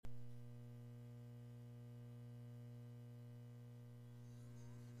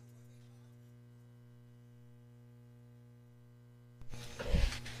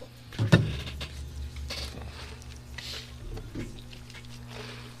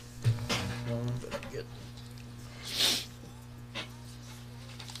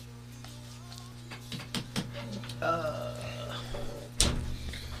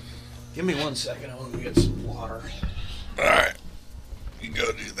Give me 1 second. I want to get some water. All right. You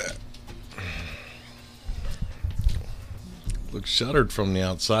go do that. Looks shuttered from the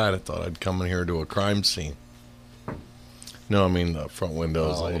outside. I thought I'd come in here to a crime scene. No, I mean the front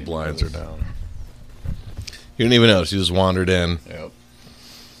windows, all the blinds are down. You didn't even notice. You just wandered in. Yep.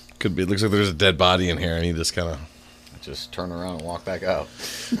 Could be. It looks like there's a dead body in here, and you just kind of just turn around and walk back out.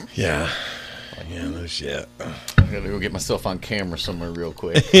 Yeah. Yeah, no shit. I gotta go get myself on camera somewhere real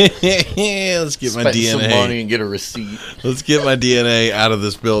quick. Let's get my DNA. Spend some money and get a receipt. Let's get my DNA out of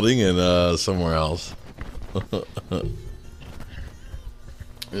this building and somewhere else.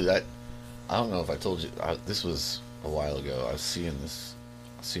 Dude, I don't know if I told you. This was a while ago. I was seeing this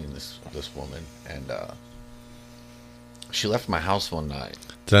woman, and she left my house one night.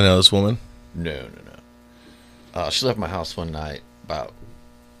 Did I know this woman? No. She left my house one night about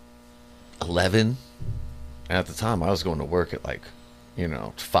 11, and at the time I was going to work at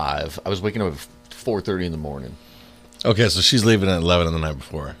 5. I was waking up at 4:30 in the morning. Okay, so she's leaving at 11 on the night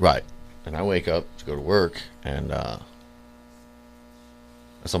before. Right. And I wake up to go to work, and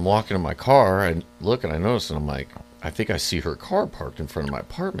as I'm walking in my car, I look and I notice, and I'm like, I think I see her car parked in front of my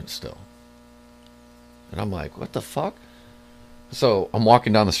apartment still. And I'm like, what the fuck? So I'm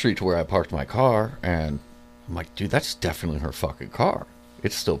walking down the street to where I parked my car, and I'm like, dude, that's definitely her fucking car.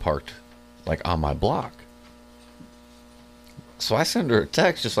 It's still parked on my block. So I send her a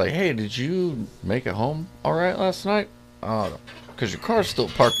text just like, hey, did you make it home all right last night? Because your car's still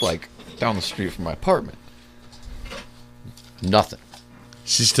parked down the street from my apartment. Nothing.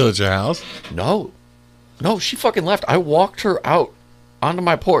 She's still at your house? No, she fucking left. I walked her out onto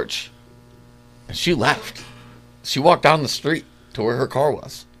my porch, and she left. She walked down the street to where her car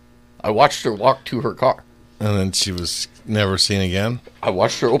was. I watched her walk to her car. And then she was never seen again? I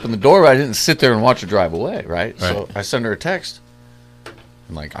watched her open the door, but I didn't sit there and watch her drive away, right? So I send her a text.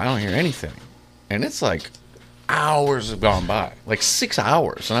 I'm like, I don't hear anything. And it's hours have gone by. 6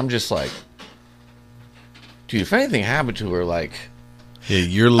 hours. And I'm just like, dude, if anything happened to her, yeah,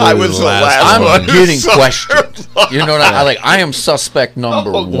 you're literally the last I'm one. getting questioned. You know what I am suspect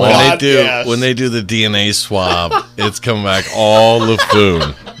number one. When they do the DNA swab, it's coming back all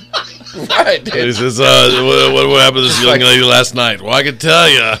Laffoon. Right, dude. He says, what happened to this young lady last night? Well, I can tell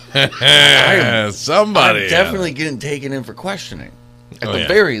you. Somebody. I'm definitely getting taken in for questioning. At the yeah.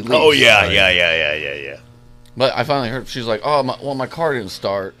 very least. Oh, yeah. But I finally heard, she's like, oh, my car didn't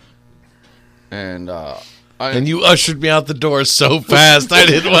start. And and you ushered me out the door so fast, I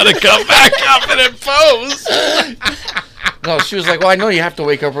didn't want to come back up and impose. No, she was like, well, I know you have to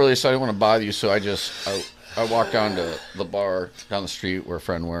wake up early, so I didn't want to bother you. So I walked down to the bar down the street where a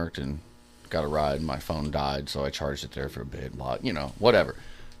friend worked and got a ride. And my phone died, so I charged it there for a bit. Whatever.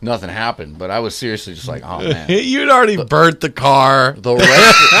 Nothing happened, but I was seriously just like, oh, man. You'd already burnt the car. The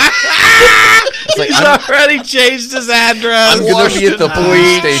rest He's already changed his address. I'm going to be at the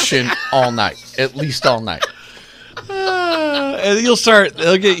police station all night. At least all night. And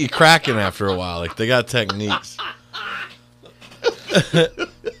they'll get you cracking after a while. They got techniques.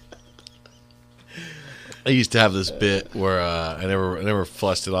 I used to have this bit where I never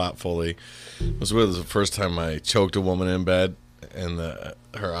fleshed it out fully. It was the first time I choked a woman in bed, and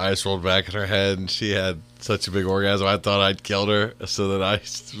her eyes rolled back in her head, and she had such a big orgasm. I thought I'd killed her. So that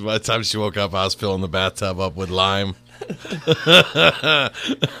by the time she woke up, I was filling the bathtub up with lime.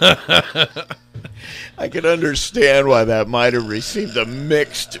 I can understand why that might have received a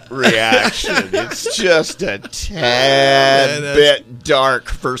mixed reaction. It's just a tad bit dark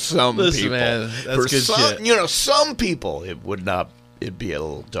for some people. Man, that's good shit. Some people it'd be a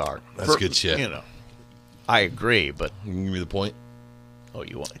little dark. That's good shit. I agree, but You can give me the point. oh,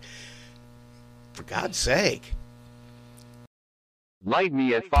 you want? For God's sake. Light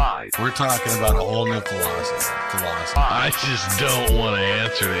me at 5. We're talking about a whole new philosophy. I just don't want to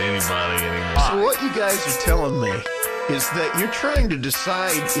answer to anybody anymore. So what you guys are telling me is that you're trying to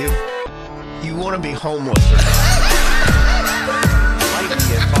decide if you want to be homeless or not. Light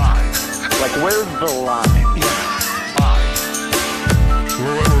me at 5. Where's the line? Yeah. 5.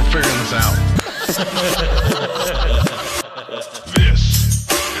 We're figuring this out. This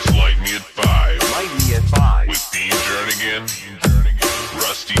is Light Me at 5 Light me at 5. with Dean Jernigan,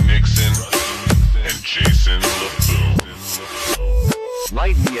 Rusty Nixon, and Jason LaFoon.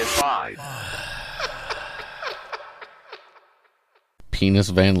 Light me at 5. Penis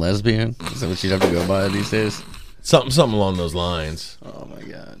van lesbian? Is that what you'd have to go by these days? Something along those lines. Oh, my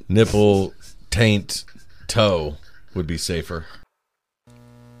God. Nipple, taint, toe would be safer.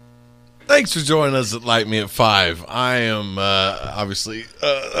 Thanks for joining us at Light Me at 5. I am obviously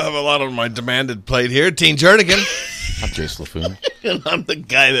have a lot on my demanded plate here. Teen Jernigan. I'm Jace LaFoon. And I'm the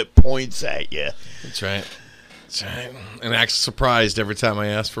guy that points at you. That's right. That's right. And acts surprised every time I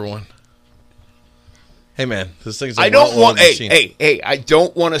ask for one. Hey, man, this thing's a I don't want. machine. Hey! I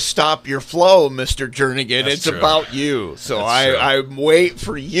don't want to stop your flow, Mr. Jernigan. That's It's true. about you. So That's true. I wait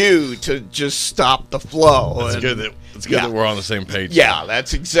for you to just stop the flow. It's And- good that we're on the same page. Yeah,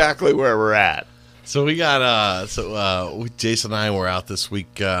 that's exactly where we're at. So we got Jason and I were out this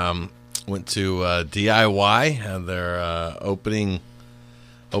week. Went to DIY and their opening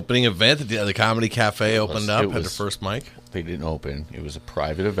event. The Comedy Cafe opened up. Had their first mic. They didn't open. It was a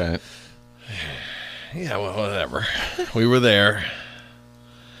private event. Yeah, well, whatever. We were there.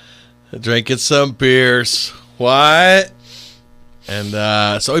 Drinking some beers. What?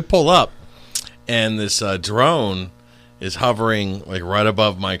 And so we pull up, and this drone is hovering like right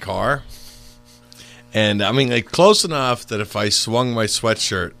above my car. And I mean, like close enough that if I swung my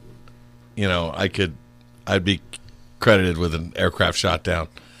sweatshirt, you know, I'd be credited with an aircraft shot down.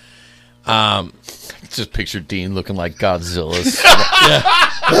 Just picture Dean looking like Godzilla's.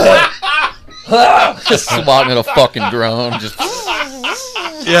 Just swatting at a fucking drone. Just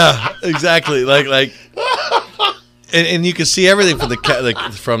Yeah, exactly. Like, and you can see everything from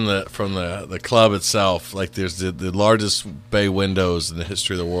the club itself. Like, there's the largest bay windows in the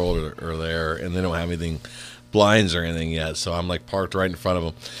history of the world are there, and they don't have anything blinds or anything yet. So I'm like parked right in front of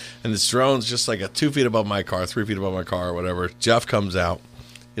them, and this drone's just like 2 feet above my car, 3 feet above my car, or whatever. Jeff comes out,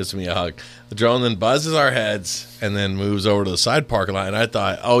 gives me a hug. The drone then buzzes our heads and then moves over to the side parking lot. And I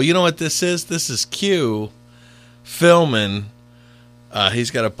thought, oh, you know what this is? This is Q filming.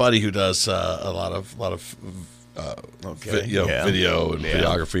 He's got a buddy who does a lot of video and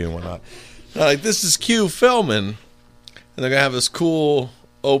videography and whatnot. Like, this is Q filming, and they're gonna have this cool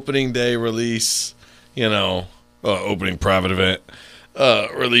opening day release, opening private event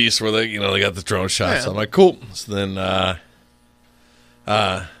release where they got the drone shots. Yeah. So I'm like, cool. So then,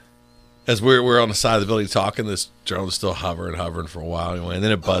 as we're on the side of the building talking, this drone's still hovering for a while anyway, and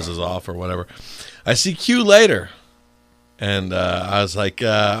then it buzzes off or whatever. I see Q later. And I was like, all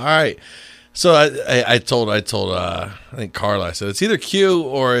right. So I told I think Carla, I said, it's either Q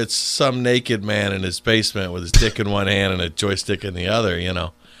or it's some naked man in his basement with his dick in one hand and a joystick in the other,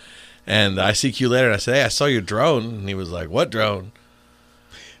 And I see Q later, and I said, hey, I saw your drone. And he was like, what drone?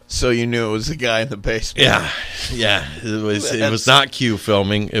 So you knew it was the guy in the basement. Yeah. It was not Q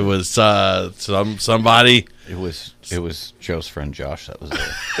filming. It was somebody. it was Joe's friend Josh that was there.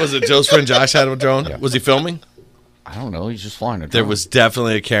 Was it Joe's friend Josh had a drone? Yeah. Was he filming? I don't know. He's just flying a drone. There was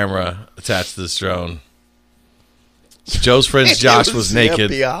definitely a camera attached to this drone. Joe's friend Josh was the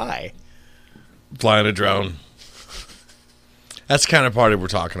naked, FBI. flying a drone. That's the kind of party we're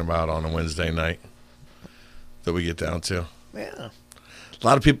talking about on a Wednesday night that we get down to. Yeah. A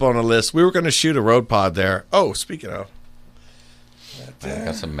lot of people on the list. We were going to shoot a road pod there. Oh, speaking of. I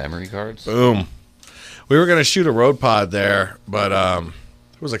got some memory cards. Boom. We were going to shoot a road pod there, but there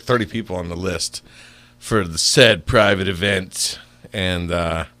was like 30 people on the list for the said private event, and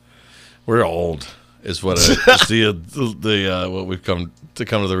we're old, is what what we've come to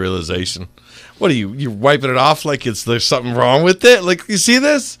the realization. What are you're wiping it off like there's something wrong with it? Like, you see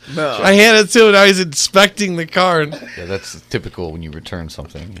this? No. I handed it to him. Now he's inspecting the car. And Yeah, that's typical when you return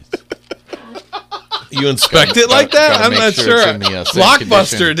something. you inspect it like that? gotta I'm make not sure sure. it's in the, same Blockbuster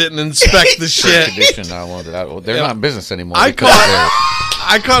condition. didn't inspect the shit. Condition I wanted out. Well, they're Yeah. not in business anymore. I They cut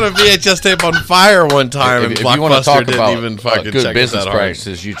I caught a VHS tape on fire one time, and if you want to Blockbuster talk didn't about even fucking good check business us that hard.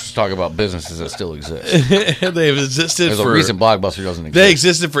 practices, you just talk about businesses that still exist. They've existed There's for a reason Blockbuster doesn't exist. They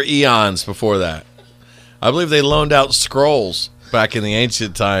existed for eons before that. I believe they loaned out scrolls back in the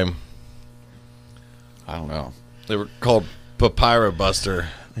ancient time. I don't know. They were called Papyrus Buster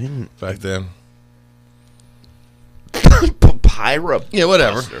back then. Papyrus. Yeah,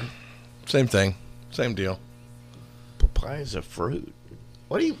 whatever. Buster. Same thing. Same deal. Papaya is a fruit.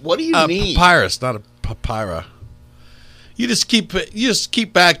 What do you need? Papyrus, not a papyra. You just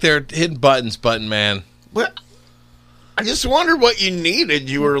keep back there hitting buttons, button man. What? I just wondered what you needed.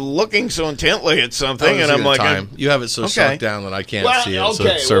 You were looking so intently at something, I was and I'm at like, time. You have it so Okay. sucked down that I can't see it, so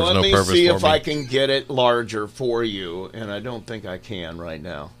it serves let no me purpose see for if me. I can get it larger for you, and I don't think I can right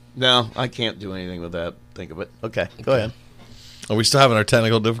now. No, I can't do anything with that. Think of it. Okay, go ahead. Are we still having our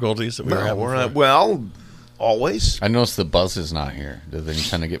technical difficulties that we were No, having? we're before? not, well, always. I noticed the buzz is not here. Did they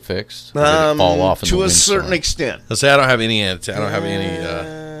tend to get fixed? Or did it fall off in to the a certain windstorm? extent. Let's say I don't have any. I don't have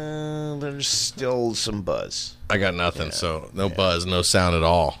any. There's still some buzz. I got nothing. So no buzz, no sound at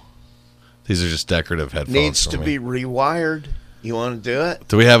all. These are just decorative headphones. Needs for to me. be rewired. You want to do it?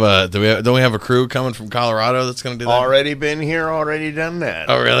 Don't we have a crew coming from Colorado that's going to do that? Already been here, already done that.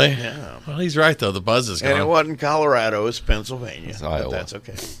 Oh, really? Yeah. Well, he's right though. The buzz is gone. And it wasn't Colorado, it's Pennsylvania. It's But Iowa. that's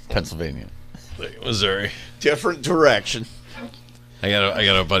okay. Pennsylvania. Missouri. Different direction. I got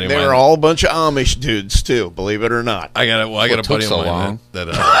a buddy of They mine. were all a bunch of Amish dudes, too, believe it or not. I got a What buddy took of so mine long? that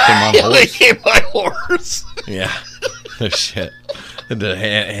Came on Yeah, they horse. came by horse. yeah. Oh, shit. The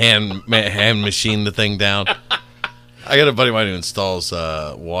hand machine the thing down. I got a buddy of mine who installs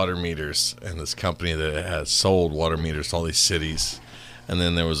water meters, and this company that has sold water meters to all these cities, and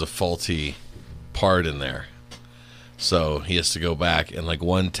then there was a faulty part in there. So he has to go back, and like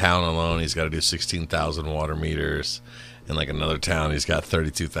one town alone, he's got to do 16,000 water meters. In like another town, he's got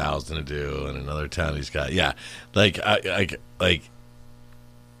 32,000 to do, and another town he's got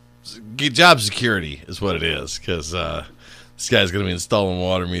job security is what it is, because this guy's gonna be installing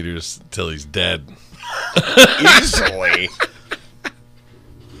water meters until he's dead. Easily.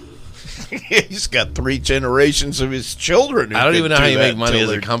 He's got 3 generations of his children. Who I don't could even know do how you that make money till as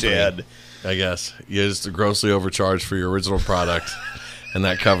a they're company. dead. I guess you just grossly overcharge for your original product, and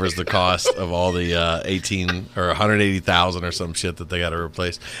that covers the cost of all the 18 or 180,000 or some shit that they got to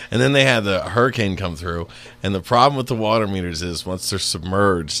replace. And then they had the hurricane come through, and the problem with the water meters is once they're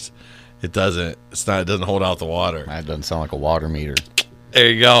submerged, it doesn't hold out the water. That doesn't sound like a water meter. There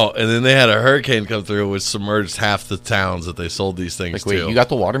you go. And then they had a hurricane come through, which submerged half the towns that they sold these things Like, to. wait, you got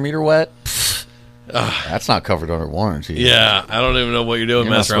the water meter wet? That's not covered under warranty. Yeah, I don't even know what you're doing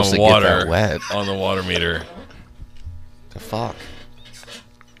You're not messing around with supposed to get water that wet. on the water meter. The fuck?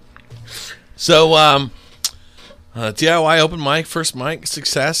 So, DIY open mic, first mic,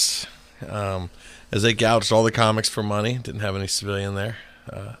 success. As they gouged all the comics for money, didn't have any civilian there,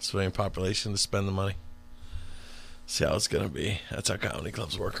 civilian population to spend the money. See how it's going to be. That's how comedy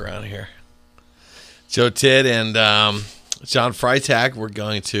clubs work around here. Joe Tidd and John Freitag, we're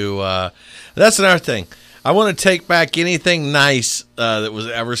going to... that's another thing. I want to take back anything nice that was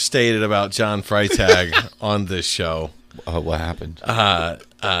ever stated about John Freitag on this show. What happened? Now,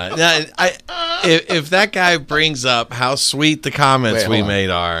 if that guy brings up how sweet the comments Wait, we hold on. made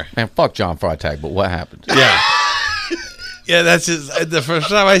are... Man, fuck John Freitag, but what happened? Yeah. Yeah, that's just the first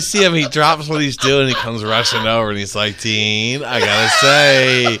time I see him, he drops what he's doing, he comes rushing over, and he's like, Teen, I gotta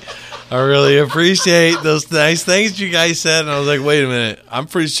say, I really appreciate those nice things you guys said. And I was like, wait a minute, I'm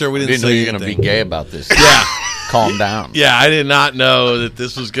pretty sure we didn't Didn't know say you were going to be anything. gay about this. Yeah. Calm down. Yeah, I did not know that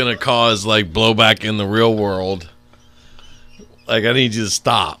this was going to cause, like, blowback in the real world. Like, I need you to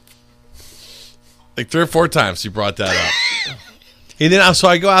stop. Like, 3 or 4 times he brought that up. And then, so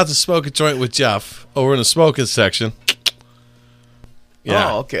I go out to smoke a joint with Jeff over in the smoking section.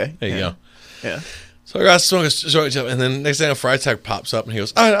 Yeah. Oh, okay. There you go. Yeah. So I got to smoke a joint with Jeff, and then next thing Freitag pops up, and he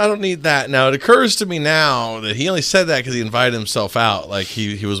goes, I don't need that. Now, it occurs to me now that he only said that because he invited himself out. Like,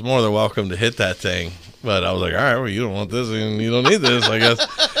 he was more than welcome to hit that thing. But I was like, all right, well, you don't want this, and you don't need this, I guess.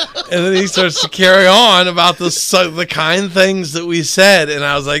 And then he starts to carry on about the kind things that we said. And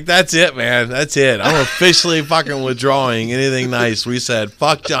I was like, that's it, man. That's it. I'm officially fucking withdrawing anything nice we said.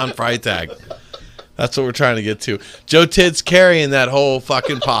 Fuck John Freitag. That's what we're trying to get to. Joe Tidd's carrying that whole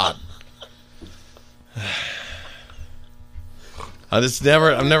fucking pod. I'm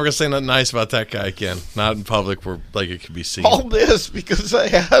never gonna say nothing nice about that guy again. Not in public where like it could be seen. All this because I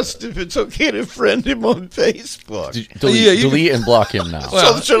asked if it's okay to friend him on Facebook. Delete and block him now.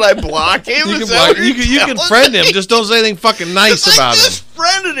 Well, So should I block him? You Is can, that block, what you you're can, you can telling friend me? him. Just don't say anything fucking nice about I him. just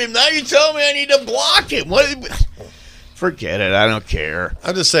friended him. Now you tell me I need to block him. What? Forget it. I don't care.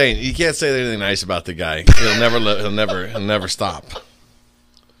 I'm just saying you can't say anything nice about the guy. He'll never stop.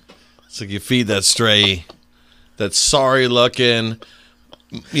 It's like you feed that stray, that sorry looking,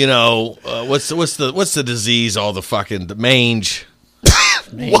 what's the disease? All the fucking mange.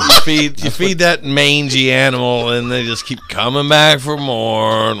 You feed that mangy animal, and they just keep coming back for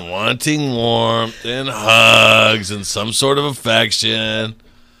more and wanting warmth and hugs and some sort of affection.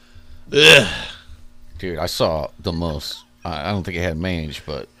 Ugh. Dude, I saw the most. I don't think it had mange,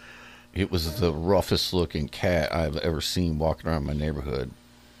 but it was the roughest looking cat I've ever seen walking around my neighborhood.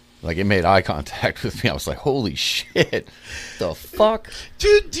 Like, it made eye contact with me. I was like, holy shit. The fuck?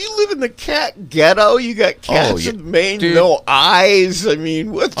 Dude, do you live in the cat ghetto? You got cats yeah. with Maine, Dude. no eyes. I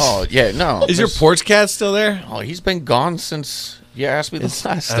mean, what's... Oh, yeah, no. Is your porch cat still there? Oh, he's been gone since you asked me the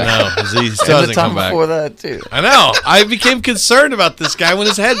last I time. know. He And still the hasn't time come back. before that, too. I know. I became concerned about this guy when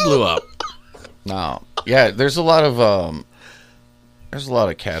his head blew up. No. Yeah, there's a lot of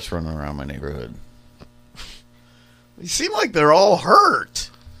cats running around my neighborhood. You seem like they're all hurt.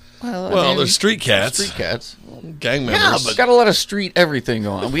 Well, they're street cats. Street cats. Gang Yeah, members. but got a lot of street everything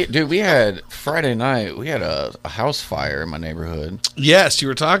going on. We had Friday night. We had a house fire in my neighborhood, Yes, you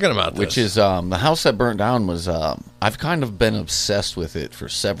were talking about this. which is the house that burnt down was. I've kind of been obsessed with it for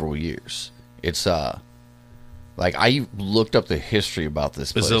several years. It's like I looked up the history about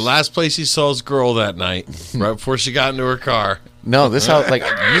this place. It's the last place he saw his girl that night, right before she got into her car. No, this house like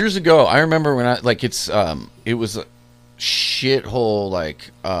years ago. I remember when it was a shithole.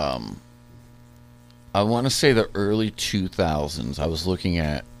 I want to say the early 2000s. I was looking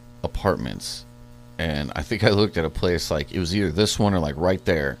at apartments, and I think I looked at a place like it was either this one or like right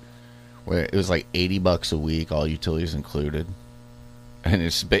there, where it was like $80 a week, all utilities included, and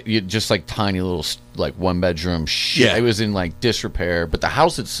it's just like tiny little like one bedroom shit. Yeah. It was in like disrepair, but the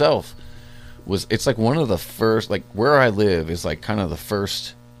house itself it's like one of the first, like where I live is like kind of the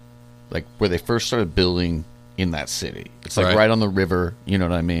first, like where they first started building in that city. It's like right on the river, you know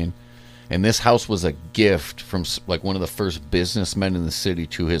what I mean? And this house was a gift from like one of the first businessmen in the city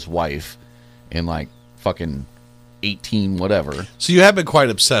to his wife in like fucking 18 whatever. So you have been quite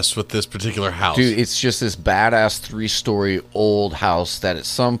obsessed with this particular house. Dude, it's just this badass 3-story old house that at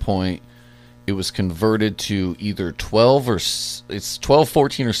some point it was converted to either 12,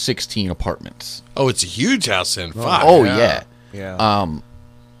 14 or 16 apartments. Oh, it's a huge house in. Fuck. Oh yeah. Yeah.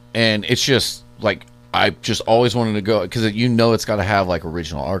 And it's just like I just always wanted to go because it's got to have like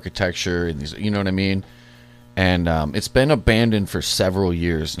original architecture and these, you know what I mean. And it's been abandoned for several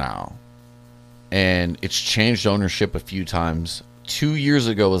years now, and it's changed ownership a few times. 2 years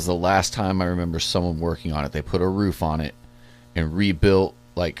ago was the last time I remember someone working on it. They put a roof on it and rebuilt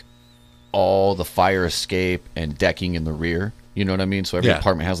like all the fire escape and decking in the rear. You know what I mean? So every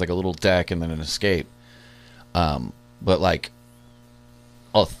apartment has like a little deck and then an escape. But like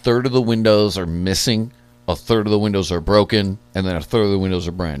a third of the windows are missing, a third of the windows are broken, and then a third of the windows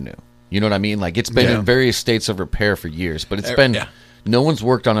are brand new. You know what I mean? Like it's been in various states of repair for years, but it's been no one's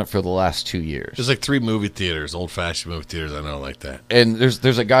worked on it for the last 2 years. There's like 3 movie theaters, old-fashioned movie theaters. I know like that. And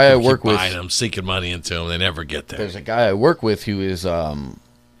there's a guy I work with. Buying them, sinking money into them, they never get there. There's a guy I work with who is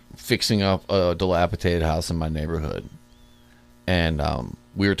fixing up a dilapidated house in my neighborhood, and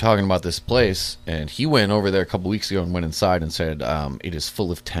we were talking about this place, and he went over there a couple weeks ago and went inside and said it is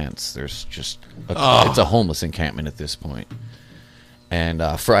full of tents. There's just it's a homeless encampment at this point. And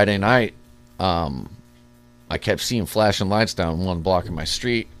Friday night, I kept seeing flashing lights down one block in my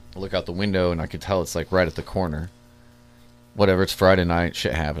street. I look out the window and I could tell it's like right at the corner. Whatever, it's Friday night,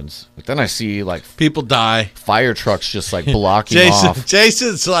 shit happens. But then I see like people die, fire trucks just like blocking off.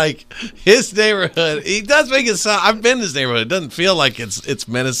 Jason's like his neighborhood. He does make it sound. I've been in his neighborhood. It doesn't feel like it's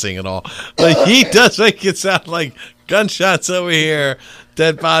menacing at all. But he does make it sound like gunshots over here,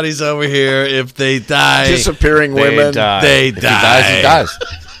 dead bodies over here. If they die, disappearing women, they die. If he dies, he dies.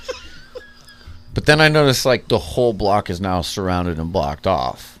 But then I noticed like the whole block is now surrounded and blocked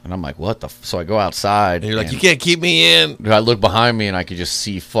off, and I'm like, "What the?" So I go outside. And you're like, "You can't keep me in." I look behind me and I could just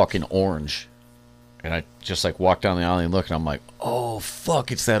see fucking orange, and I just like walk down the alley and look, and I'm like, "Oh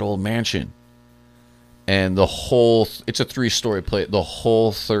fuck, it's that old mansion." And the whole it's a 3-story place. The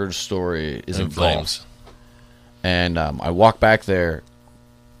whole 3rd story is in flames. And I walk back there,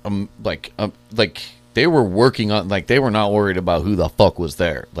 like they were working on, like they were not worried about who the fuck was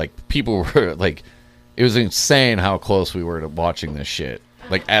there. Like people were like, it was insane how close we were to watching this shit.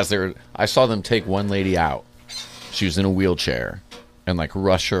 Like I saw them take one lady out. She was in a wheelchair and like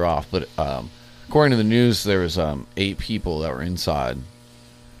rush her off. But according to the news, there was 8 people that were inside.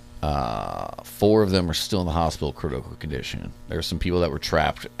 4 of them are still in the hospital, critical condition. There were some people that were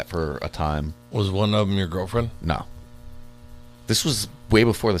trapped for a time. Was one of them your girlfriend? No. This was way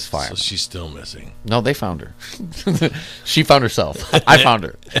before this fire. So she's still missing. No, they found her. She found herself. I found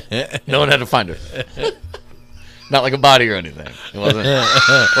her. No one had to find her. Not like a body or anything. It wasn't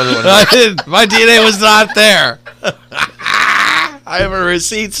my DNA was not there. I have a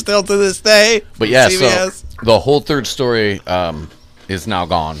receipt still to this day. But yeah, CVS. so the whole 3rd story is now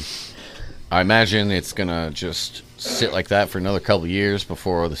gone. I imagine it's going to just sit like that for another couple of years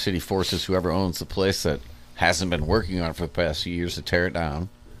before the city forces whoever owns the place that hasn't been working on it for the past few years to tear it down.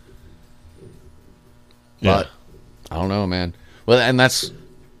 But I don't know, man. Well, and it's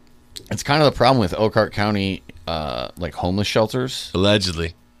kind of the problem with Elkhart County, like homeless shelters.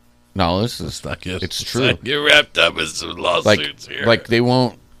 Allegedly. No, this is not good. It's true. You're wrapped up in some lawsuits here. Like they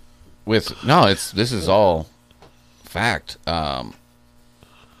won't. This is all fact.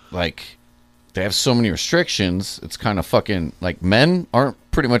 Like they have so many restrictions. It's kind of fucking like men aren't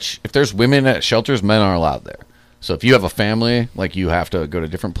pretty much. If there's women at shelters, men aren't allowed there. So if you have a family, like you have to go to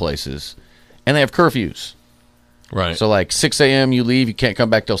different places, and they have curfews. Right. So like 6 a.m. you leave, you can't come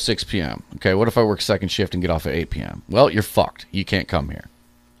back till 6 p.m. Okay, what if I work second shift and get off at 8 p.m.? Well, you're fucked. You can't come here.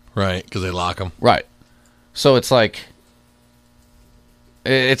 Right, because they lock them. Right. So it's like,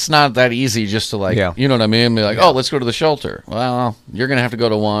 it's not that easy just to like, you know what I mean? Be like, oh, let's go to the shelter. Well, you're going to have to go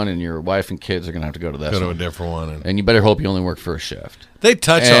to one, and your wife and kids are going to have to go to this Go to one. a different one. And you better hope you only work first shift. They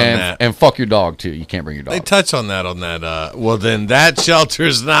touch on that. And fuck your dog, too. You can't bring your dog. They touch on that well, then that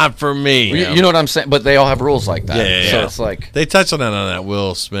shelter's not for me. You know what I'm saying? But they all have rules like that. Yeah. So it's like... They touch on that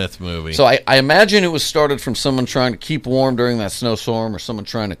Will Smith movie. So I imagine it was started from someone trying to keep warm during that snowstorm, or someone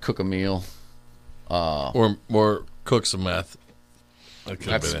trying to cook a meal. Or cook some meth.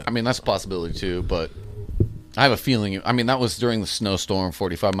 That's a possibility too, but I have a feeling. I mean, that was during the snowstorm,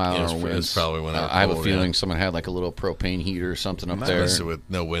 45-mile-an-hour winds. It's probably when I have a feeling someone had like a little propane heater or something up there. Especially with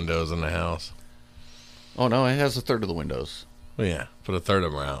no windows in the house. Oh no, it has a third of the windows. Well, yeah, but a third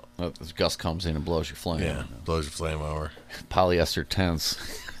of them are out. The gust comes in and blows your flame. Yeah, blows your flame over. Polyester tents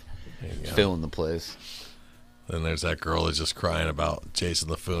filling the place. Then there's that girl that's just crying about Jason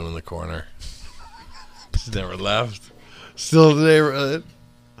LaFoon in the corner. She's never left. Still in the neighborhood.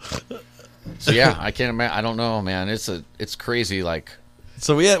 So yeah, I can't imagine. I don't know, man. It's crazy. Like,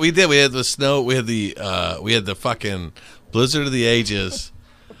 so we had the snow. We had the fucking blizzard of the ages,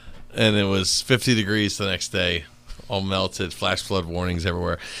 and it was 50 degrees the next day. All melted. Flash flood warnings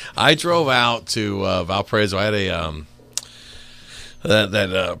everywhere. I drove out to Valparaiso. I had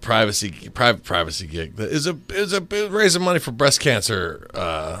a private privacy gig. It was raising money for breast cancer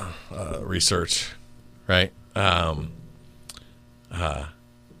research, right?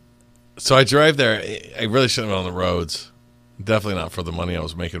 So I drive there. I really shouldn't have been on the roads. Definitely not for the money I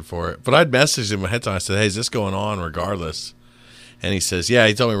was making for it. But I'd messaged him ahead of time. I said, hey, is this going on regardless? And he says, yeah.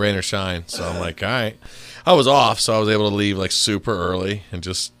 He told me rain or shine. So I'm like, all right. I was off, so I was able to leave like super early and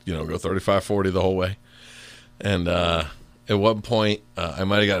just, go 35, 40 the whole way. And at one point, I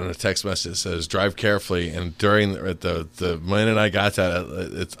might have gotten a text message that says, drive carefully. And during the minute I got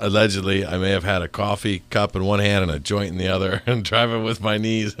that, it's allegedly I may have had a coffee cup in one hand and a joint in the other and driving with my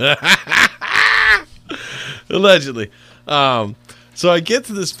knees. Allegedly. So I get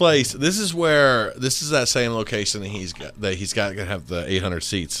to this place. This is that same location that he's got to have the 800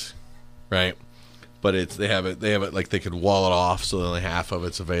 seats, right? But they have it like they could wall it off so that only half of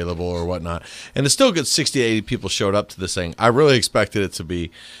it's available or whatnot. And it's still a good 60 to 80 people showed up to this thing. I really expected it to be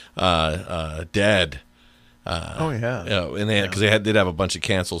dead. And they did have a bunch of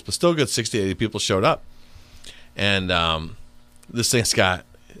cancels, but still a good 60 to 80 people showed up. And this thing's got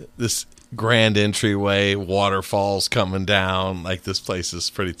this grand entryway, waterfalls coming down. Like, this place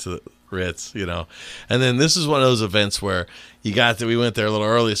is pretty to the Ritz, And then this is one of those events where we went there a little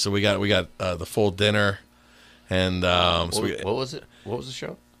early, so we got the full dinner. And what was it? What was the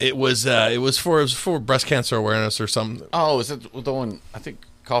show? It was for breast cancer awareness or something. Oh, is it the one I think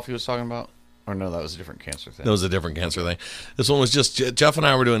Coffee was talking about? Or no, that was a different cancer thing. That was a different cancer thing. This one was just Jeff and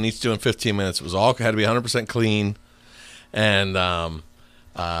I were each doing 15 minutes. It was all had to be 100% clean, and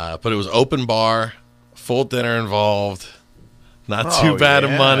but it was open bar, full dinner involved. Not too bad of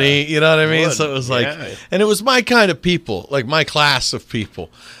money, you know what I mean? So it was like, and it was my kind of people, like my class of people.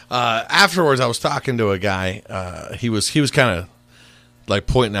 Afterwards, I was talking to a guy. He was kind of like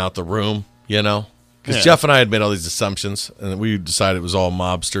pointing out the room, because Jeff and I had made all these assumptions, and we decided it was all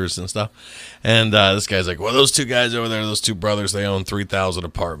mobsters and stuff. And this guy's like, well, those two guys over there, those two brothers, they own 3,000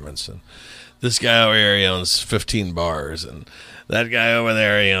 apartments, and this guy over here, he owns 15 bars, and that guy over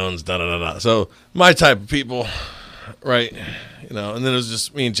there, he owns da-da-da-da. So my type of people, right, and then it was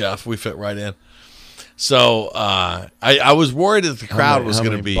just me and Jeff. We fit right in. So I was worried that the crowd was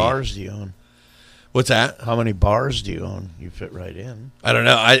going to be... How many bars do you own? What's that? How many bars do you own? You fit right in. I don't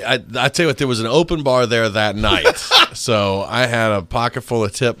know. I tell you what, there was an open bar there that night. So I had a pocket full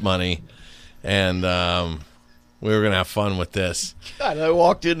of tip money, and we were going to have fun with this. God, I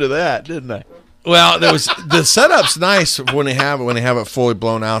walked into that, didn't I? Well, the setup's nice when they have it fully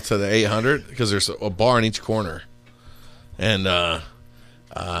blown out to the 800, because there's a bar in each corner. And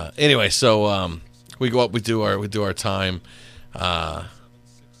anyway, so we go up, we do our time.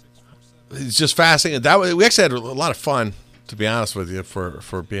 It's just fascinating. We actually had a lot of fun, to be honest with you,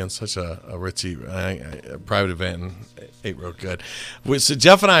 for being such a ritzy private event, and ate real good. So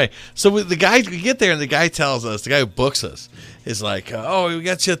Jeff and I, we get there, and the guy tells us, the guy who books us, is like, oh, we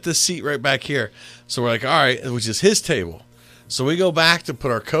got you at this seat right back here. So we're like, all right, which is his table. So we go back to put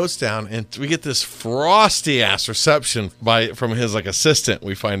our coats down, and we get this frosty ass reception from his like assistant.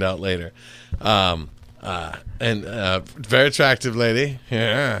 We find out later, and very attractive lady,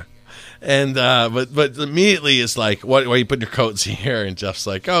 yeah. And but immediately it's like, why are you putting your coats here? And Jeff's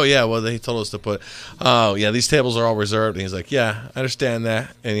like, oh yeah, well they told us to put. Oh yeah, these tables are all reserved. And he's like, yeah, I understand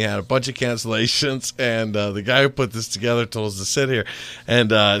that. And he had a bunch of cancellations. And the guy who put this together told us to sit here.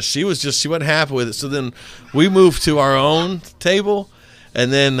 And she wasn't happy with it. So then we moved to our own table.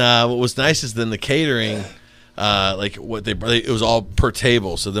 And then what was nice is then the catering. It was all per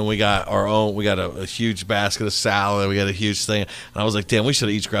table. So then we got our own. We got a huge basket of salad. We got a huge thing. And I was like, damn, we should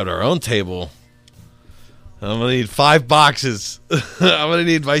have each grabbed our own table. I'm gonna need 5 boxes. I'm gonna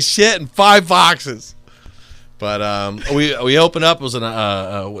need my shit in 5 boxes. But we opened up. It was an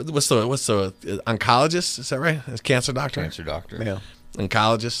what's the oncologist? Is that right? A cancer doctor. Cancer doctor. Yeah.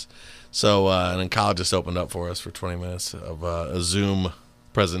 Oncologist. So an oncologist opened up for us for 20 minutes of a Zoom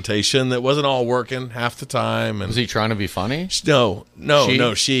presentation that wasn't all working half the time. And Was he trying to be funny? No.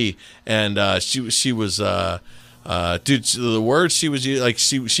 She? And she was dude. The words she was using, like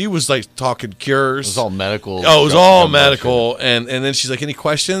she was like talking cures. It was all medical. Oh, it was all medical. And then she's like, any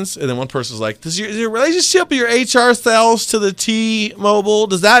questions? And then one person's like, is your relationship with your HR sales to the T-Mobile,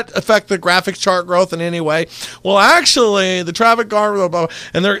 does that affect the graphics chart growth in any way? Well, actually, the traffic guard, blah, blah, blah.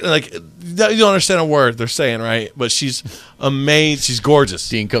 And they're like, you don't understand a word they're saying, right? But she's amazing. She's gorgeous.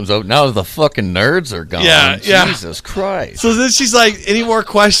 Dean comes up. Now the fucking nerds are gone. Yeah. Jesus Christ. So then she's like, any more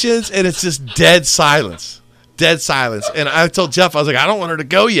questions? And it's just dead silence. Dead silence. And I told Jeff, I was like, I don't want her to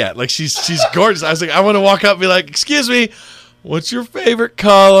go yet. Like, she's gorgeous. I was like, I want to walk up and be like, excuse me, what's your favorite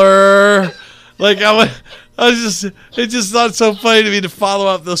color? Like, it just not so funny to me to follow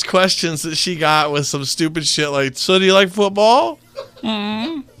up those questions that she got with some stupid shit like, so do you like football?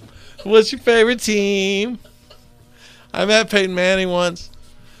 What's your favorite team? I met Peyton Manning once.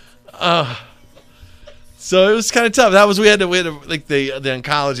 So it was kind of tough. That was, we had to like the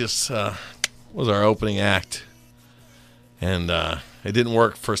oncologist was our opening act. And it didn't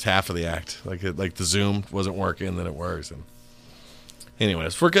work first half of the act. Like the Zoom wasn't working, then it works. And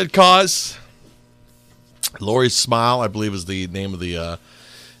anyways, for a good cause. Lori's Smile, I believe, is the name of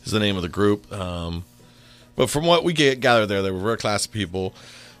the group. But from what we gathered there, they were very classy people,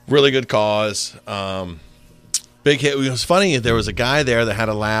 really good cause. Big hit. It was funny. There was a guy there that had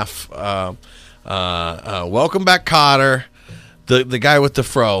a laugh. Welcome back, Cotter. The guy with the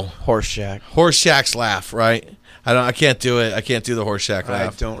fro. Horseshack's laugh, right? I can't do it. I can't do the Horseshack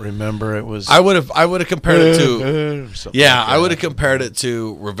laugh. I don't remember. It was. I would have compared it to. Yeah, like I would have compared it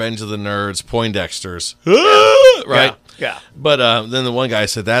to Revenge of the Nerds, Poindexter's. Right. Yeah. But then the one guy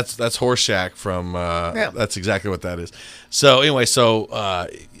said that's Horseshack from. That's exactly what that is. So anyway,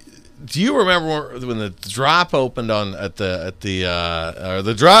 do you remember when the drop opened the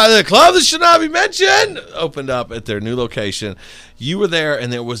club that should not be mentioned opened up at their new location? You were there,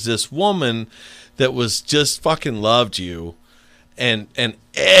 and there was this woman that was just fucking loved you, and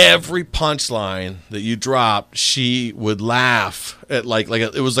every punchline that you dropped, she would laugh at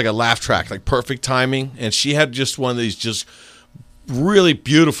it was like a laugh track, like perfect timing, and she had just one of these just really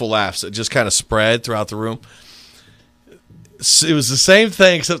beautiful laughs that just kind of spread throughout the room. It was the same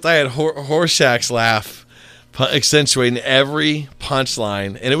thing, except I had Horseshack's laugh accentuating every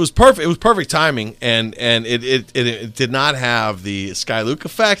punchline, and it was perfect. It was perfect timing, and it did not have the Sky Luke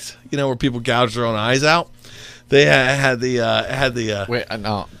effect, where people gouge their own eyes out. They had the Wait,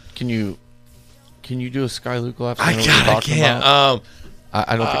 no. Can you do a Sky Luke laugh? I can't.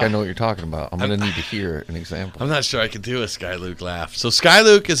 I don't think I know what you're talking about. I'm going to need to hear an example. I'm not sure I can do a Sky Luke laugh. So Sky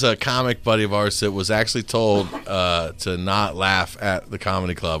Luke is a comic buddy of ours that was actually told to not laugh at the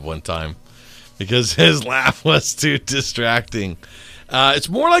comedy club one time because his laugh was too distracting. It's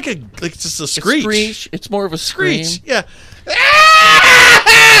more like just a screech. It's more of a scream. Yeah.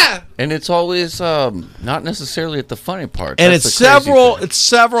 And it's always not necessarily at the funny part. And That's it's the crazy thing. it's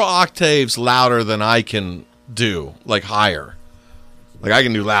several octaves louder than I can do, like higher. Like I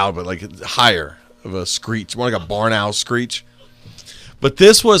can do loud, but like higher of a screech, more like a barn owl screech. But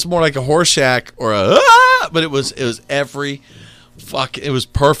this was more like a Horseshack or but it was every fuck. It was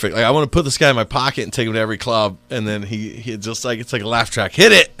perfect. Like I want to put this guy in my pocket and take him to every club, and then he just like it's like a laugh track.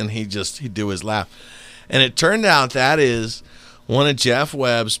 Hit it, and he'd do his laugh. And it turned out that is one of Jeff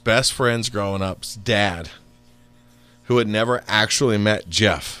Webb's best friends growing up's dad, who had never actually met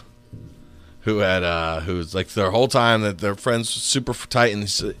Jeff. Who's like their whole time that their friends super tight, and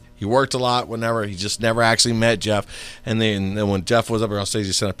he worked a lot. Whenever he just never actually met Jeff, and then when Jeff was up on stage,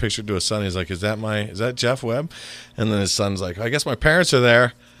 he sent a picture to his son. He's like, "Is that Jeff Webb?" And then his son's like, "I guess my parents are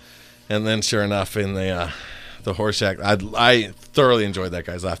there." And then sure enough, in the Horseshack, I thoroughly enjoyed that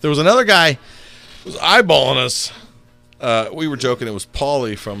guy's laugh. There was another guy who was eyeballing us. We were joking it was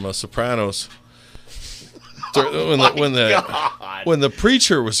Paulie from Sopranos. When the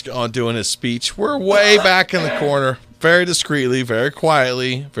preacher was doing his speech, we're way back in the corner, very discreetly, very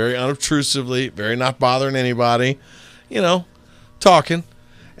quietly, very unobtrusively, very not bothering anybody, talking.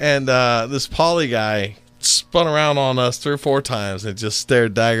 And this Polly guy spun around on us 3 or 4 times and just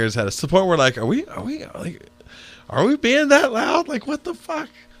stared daggers at us to the point where like, are we being that loud? Like, what the fuck?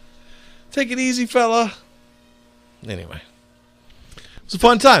 Take it easy, fella. Anyway. It's a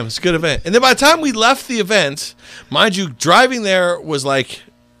fun time. It's a good event. And then by the time we left the event, mind you, driving there was like,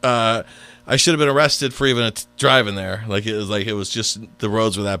 I should have been arrested for even driving there. It was just the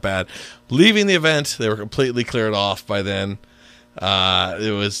roads were that bad. Leaving the event, they were completely cleared off by then.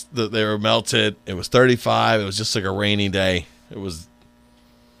 They were melted. It was 35. It was just like a rainy day. It was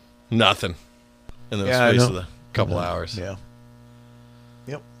nothing in the space of a couple hours. Yeah.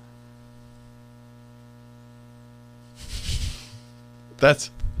 Yep.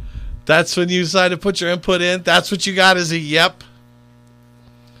 That's when you decide to put your input in. That's what you got is a yep.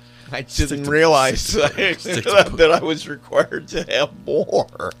 I didn't realize that I was required to have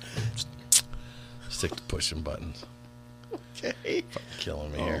more. Stick to pushing buttons. Okay. Fucking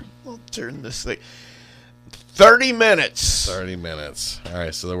killing me here. I'll turn this thing. 30 minutes. 30 minutes. All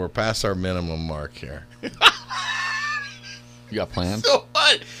right, so we're past our minimum mark here. You got plans? So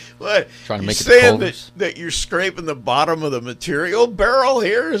what? Trying to you make it saying to that you're scraping the bottom of the material barrel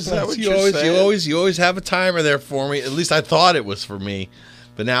here? Is that what you're saying? You always have a timer there for me. At least I thought it was for me,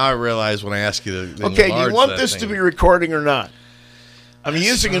 but now I realize when I ask you to. Okay, do you want this to be recording or not? I'm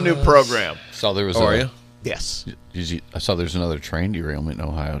using a new program. Saw there was. Are you? Yes. I saw there's another train derailment in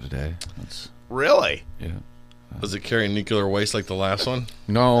Ohio today. Really? Yeah. Was it carrying nuclear waste like the last one?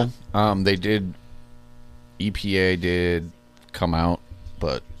 No. They did. EPA did come out,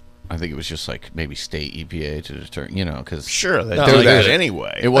 but I think it was just like maybe state EPA to determine, because sure they No, do like that it-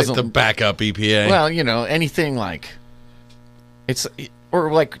 anyway. it wasn't Like the backup EPA. well, anything like it's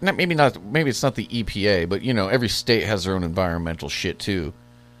or like maybe it's not the EPA, but every state has their own environmental shit too,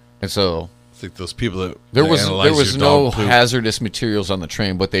 and so it's like those people that there that was analyze your no dog poop. hazardous materials on the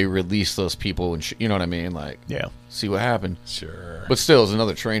train, but they released those people and you know what I mean, like Yeah. see what happened. Sure. But still, it's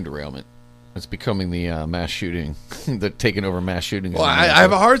another train derailment. It's becoming the mass shooting, the taking over mass shootings. Well, I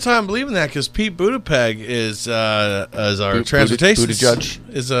have a hard time believing that because Pete Buttigieg is our transportation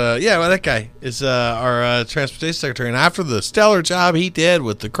Buttigieg? that guy is our transportation secretary. And after the stellar job he did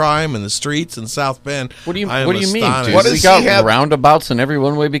with the crime and the streets in South Bend, What do you I am mean, astonished. dude? What We does got he have- roundabouts, and every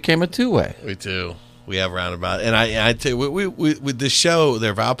one-way became a two-way. We do. We have roundabout, and I tell you, we with this show,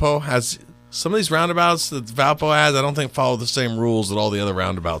 their Valpo has some of these roundabouts that Valpo has. I don't think follow the same rules that all the other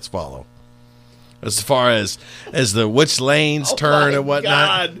roundabouts follow. As far as the which lanes turn and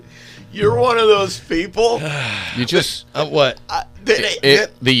whatnot. God. You're one of those people. You just What? the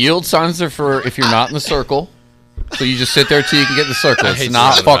yield signs are for if you're not in the circle. So you just sit there till you can get in the circle. I It's hate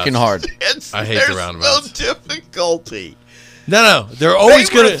not the fucking roundabouts. hard. I hate the There's roundabouts. no difficulty. No, they're always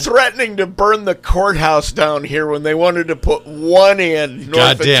They were gonna. threatening to burn the courthouse down here when they wanted to put one in.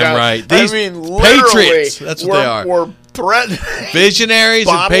 North of Goddamn town. right. These I mean, literally, patriots, that's what they are. We're threatening Visionaries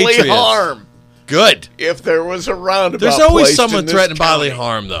and bodily patriots. harm Good. if there was a roundabout. There's always placed someone in this threatening bodily county.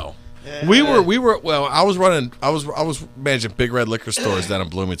 harm, though. We were. Well, I was managing Big Red liquor stores down in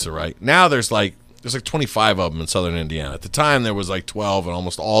Bloomington. Right now, there's like 25 of them in Southern Indiana. At the time, there was like 12, and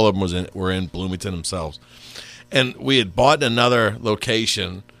almost all of them were in Bloomington themselves. And we had bought another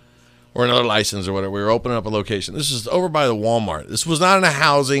location or another license or whatever. We were opening up a location. This is over by the Walmart. This was not in a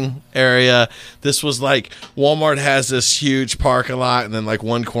housing area. This was like Walmart has this huge parking lot, and then like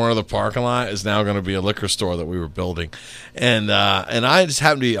one corner of the parking lot is now going to be a liquor store that we were building. And I just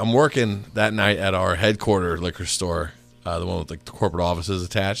happened to be, I'm working that night at our headquarter liquor store, the one with like the corporate offices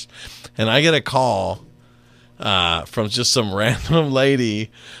attached. And I get a call from just some random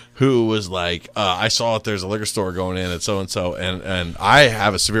lady who was like, I saw that there's a liquor store going in at so-and-so, and I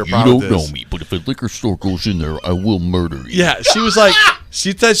have a severe problem with this. me, but if a liquor store goes in there, I will murder you. Yeah, she was like,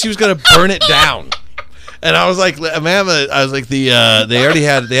 she said she was going to burn it down. And I was like, Amanda, I was like, they already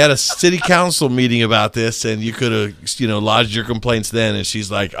had a city council meeting about this, and you could have, lodged your complaints then. And she's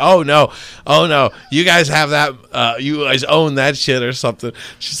like, oh no, you guys have that, you guys own that shit or something.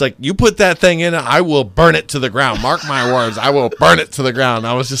 She's like, you put that thing in, I will burn it to the ground. Mark my words, I will burn it to the ground. And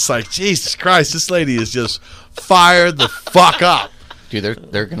I was just like, Jesus Christ, this lady is just fired the fuck up.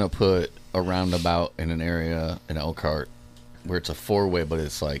 Dude, they're gonna put a roundabout in an area in Elkhart where it's a four-way, but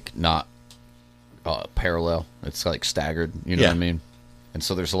it's like not parallel. It's like staggered. You know what I mean? And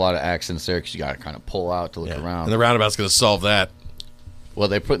so there's a lot of accidents there because you got to kind of pull out to look around. And the roundabout's going to solve that. Well,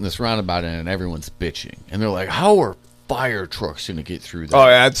 they're putting this roundabout in, and everyone's bitching, and they're like, "How are fire truck's gonna get through there.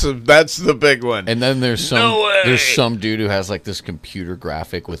 Oh, that's the big one. And then there's No way. some dude who has like this computer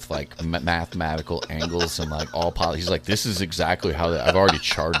graphic with like mathematical angles and like all he's like, this is exactly how I've already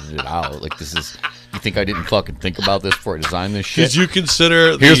charted it out. Like, this is, you think I didn't fucking think about this before I designed this shit? Did you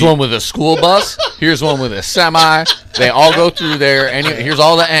consider? Here's one with a school bus. Here's one with a semi. They all go through there. And here's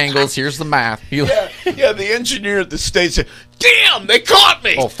all the angles. Here's the math. Yeah, the engineer at the state said, "Damn, they caught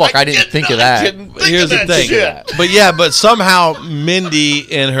me." Oh fuck, I didn't think of that. Here's the thing. But somehow Mindy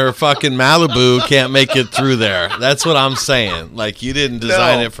in her fucking Malibu can't make it through there. That's what I'm saying. Like, you didn't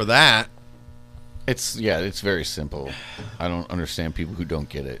design it for that. It's very simple. I don't understand people who don't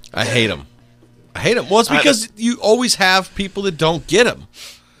get it. I hate them. Well, it's because you always have people that don't get them.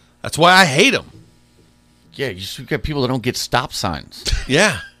 That's why I hate them. Yeah, you just get people that don't get stop signs.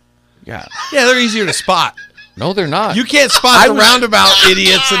 Yeah. Yeah. Yeah, they're easier to spot. No, they're not. You can't spot the roundabout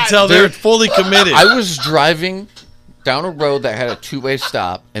idiots until they're fully committed. I was driving down a road that had a two-way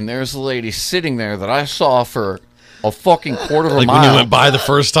stop, and there's a lady sitting there that I saw for a fucking quarter of a mile. When you went by the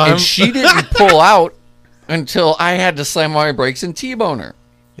first time? And she didn't pull out until I had to slam my brakes and T-bone her.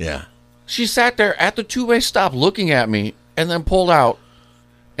 Yeah. She sat there at the two-way stop looking at me and then pulled out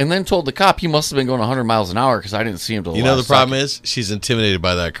and then told the cop he must have been going 100 miles an hour because I didn't see him till the You know, the last problem second. is she's intimidated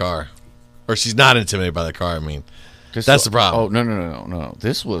by that car. Or she's not intimidated by that car, I mean. That's the problem. Oh, no.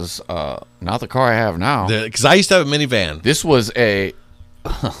 This was not the car I have now. Because I used to have a minivan. This was a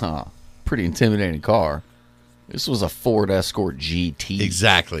pretty intimidating car. This was a Ford Escort GT.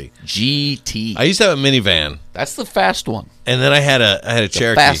 Exactly. GT. I used to have a minivan. That's the fast one. And then I had a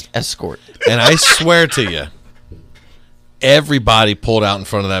Cherokee. Fast Escort. And I swear to you, everybody pulled out in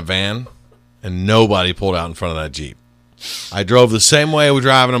front of that van, and nobody pulled out in front of that Jeep. I drove the same way we were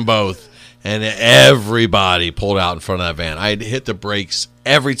driving them both, and everybody pulled out in front of that van. I had to hit the brakes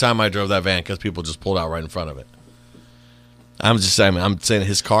every time I drove that van because people just pulled out right in front of it. I'm saying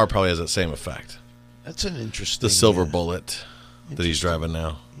his car probably has that same effect. That's an interesting. The silver bullet that he's driving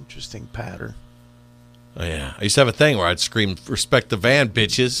now. Interesting pattern. Oh, yeah. I used to have a thing where I'd scream, "Respect the van,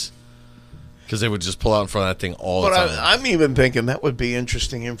 bitches," because they would just pull out in front of that thing all the time. I'm even thinking that would be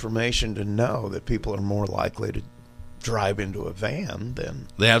interesting information to know, that people are more likely to drive into a van than...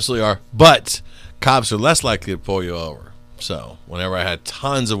 They absolutely are. But cops are less likely to pull you over. So whenever I had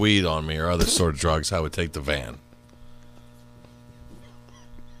tons of weed on me or other sort of drugs, I would take the van.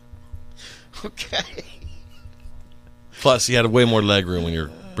 Okay. Plus, you had way more leg room when you're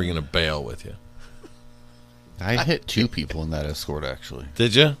bringing a bail with you. I hit two people in that Escort, actually.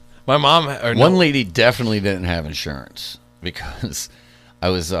 Did you? My mom... One lady definitely didn't have insurance because I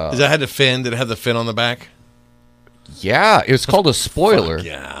was... Is that had the fin? Did it have the fin on the back? Yeah, it was called a spoiler. Fuck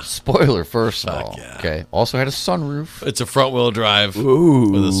yeah. Spoiler, first of Fuck all. yeah. Okay. Also had a sunroof. It's a front-wheel drive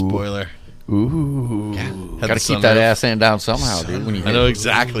with a spoiler. Ooh. Yeah. Had Got the to keep that sunroof. ass end down somehow, dude. When you I know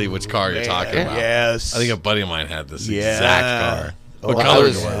exactly which car you're talking about. Yes. I think a buddy of mine had this Yeah. exact car. What Well, color? I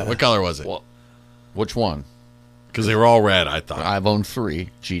was- What color was it? Well, which one? Because they were all red, I thought. I've owned 3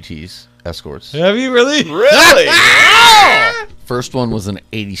 GTs, Escorts. Have you really? Really? First one was an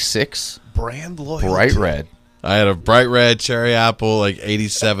 86, Brand loyalty. bright red. I had a bright red cherry apple, like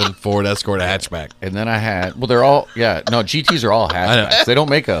 87 Ford Escort hatchback. And then I had, well, they're all, GTs are all know. hatchbacks. They don't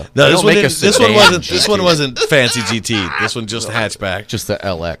make a, No, they this don't one, make a didn't, this one sedan wasn't. GT. This one wasn't fancy GT. This one just hatchback. Just the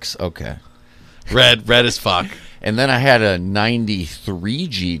LX, okay. Red as fuck. And then I had a 93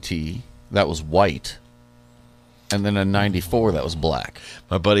 GT that was white. And then a 94 that was black.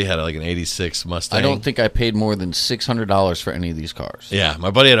 My buddy had like an 86 Mustang. I don't think I paid more than $600 for any of these cars. Yeah,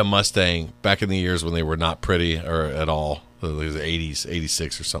 my buddy had a Mustang back in the years when they were not pretty or at all. It was the 80s,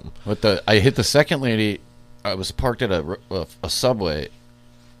 86 or something. But I hit the second lady. I was parked at a Subway,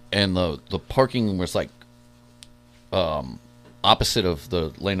 and the parking was like opposite of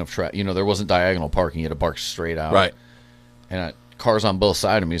the lane of traffic. You know, there wasn't diagonal parking. You had to park straight out. Right. And cars on both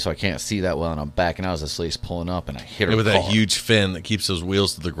sides of me, so I can't see that well. And I'm backing out as this lady's pulling up, and I hit her And with car. that huge fin that keeps those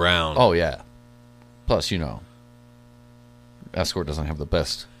wheels to the ground. Oh, yeah. Plus, Escort doesn't have the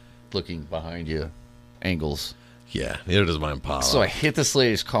best looking behind you angles. Yeah, neither does my Impala. So I hit this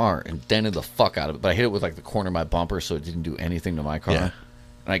lady's car and dented the fuck out of it. But I hit it with like the corner of my bumper, so it didn't do anything to my car. Yeah.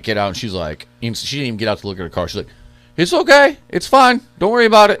 And I get out, and she's like, she didn't even get out to look at her car. She's like, "It's okay. It's fine. Don't worry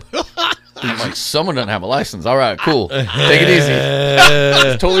about it." I'm like, someone doesn't have a license. All right, cool. Take it easy.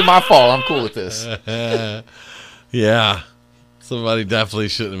 It's totally my fault. I'm cool with this. Yeah. Somebody definitely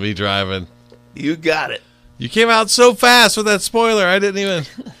shouldn't be driving. You got it. You came out so fast with that spoiler. I didn't even...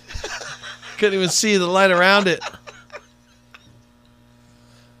 couldn't even see the light around it.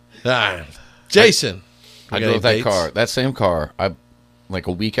 All right. Jason. I drove that car, that same car. Like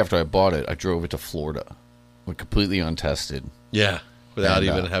a week after I bought it, I drove it to Florida. Went completely untested. Yeah, without And,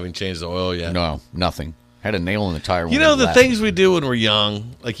 even having changed the oil yet. No, nothing. Had a nail in the tire. You when know we the left. things we do when we're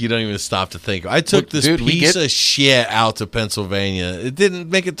young, like you don't even stop to think. I took Look, this dude, we piece get- of shit out to Pennsylvania. It didn't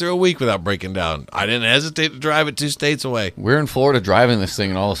make it through a week without breaking down. I didn't hesitate to drive it 2 states away. We're in Florida driving this thing,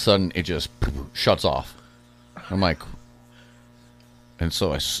 and all of a sudden it just shuts off. I'm like, and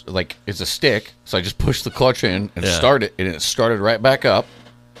so like it's a stick, so I just push the clutch in and Yeah. start it, and it started right back up.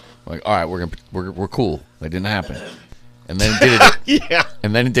 I'm like, all right, we're cool. That didn't happen. And then it did it. Yeah.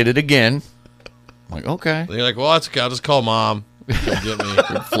 And then it did it again. I'm like, okay, And you're like, well, that's okay. I'll just call mom. Come get me.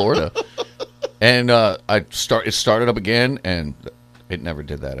 in Florida. And it started up again, and it never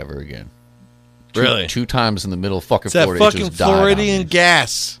did that ever again. Really? 2 times in the middle of fucking It's that Florida. it fucking just died on Floridian me.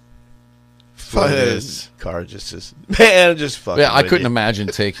 gas. His car just is, man, just fucking. Yeah, I with couldn't you. imagine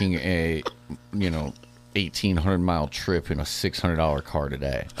taking a 1,800-mile trip in a $600 car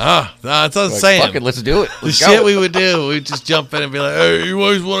today. Ah, no, that's what I'm Like, saying. fuck it, let's do it. The Let's shit go. we would do, we'd just jump in and be like, hey, you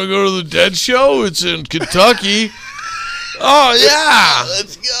always want to go to the Dead Show? It's in Kentucky. Oh, yeah.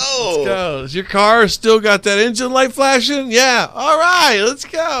 Let's go. Go. Is your car still got that engine light flashing? Yeah. All right, let's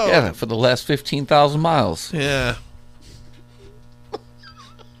go. Yeah, for the last 15,000 miles. Yeah.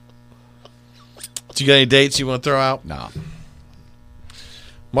 Do you got any dates you want to throw out? Nah.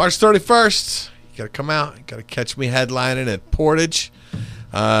 March 31st. You got to come out. You got to catch me headlining at Portage.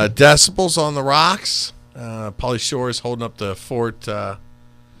 Decibels on the Rocks. Pauly Shore is holding up the fort.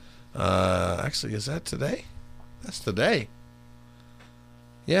 Actually, is that today? That's today.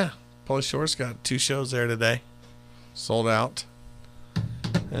 Yeah. Pauly Shore's got 2 shows there today. Sold out.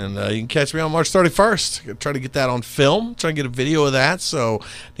 And you can catch me on March 31st. Gonna try to get that on film. Try to get a video of that. So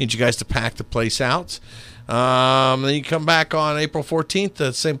need you guys to pack the place out. Then you come back on April 14th,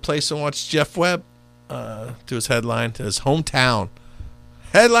 the same place, and watch Jeff Webb do his headline to his hometown.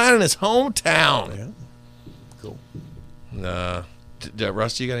 Headline in his hometown. Yeah. Cool.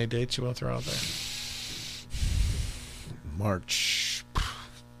 Rusty, you got any dates you want to throw out there? March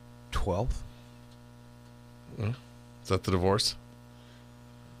 12th. Is that the divorce?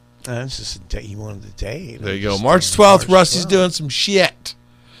 That's just a day. He wanted a date. There you go. March 12th, Rusty's doing some shit.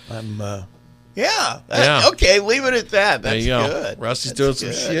 I'm. Yeah. Yeah. Okay. Leave it at that. That's There you go. good. Rusty's That's doing some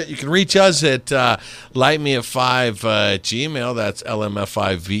good. shit. You can reach us at lightmeat5 Gmail. That's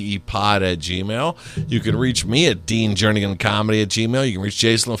LMF5VEpod at Gmail. You can reach me at Dean Jernigan Comedy at Gmail. You can reach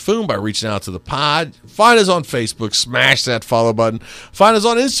Jason LaFoon by reaching out to the pod. Find us on Facebook. Smash that follow button. Find us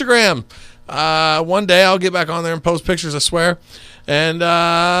on Instagram. One day I'll get back on there and post pictures, I swear. And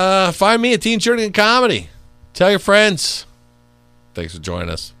find me at Dean Jernigan Comedy. Tell your friends. Thanks for joining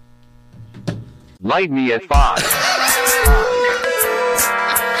us. Light me at 5. 5.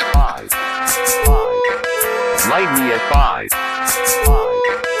 5. Light me at 5.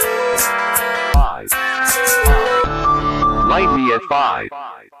 5. 5. Light me at 5.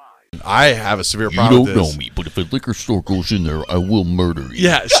 I have a severe problem with this. me, but if a liquor store goes in there, I will murder you.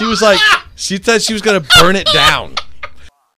 Yeah, she was like, she said she was going to burn it down.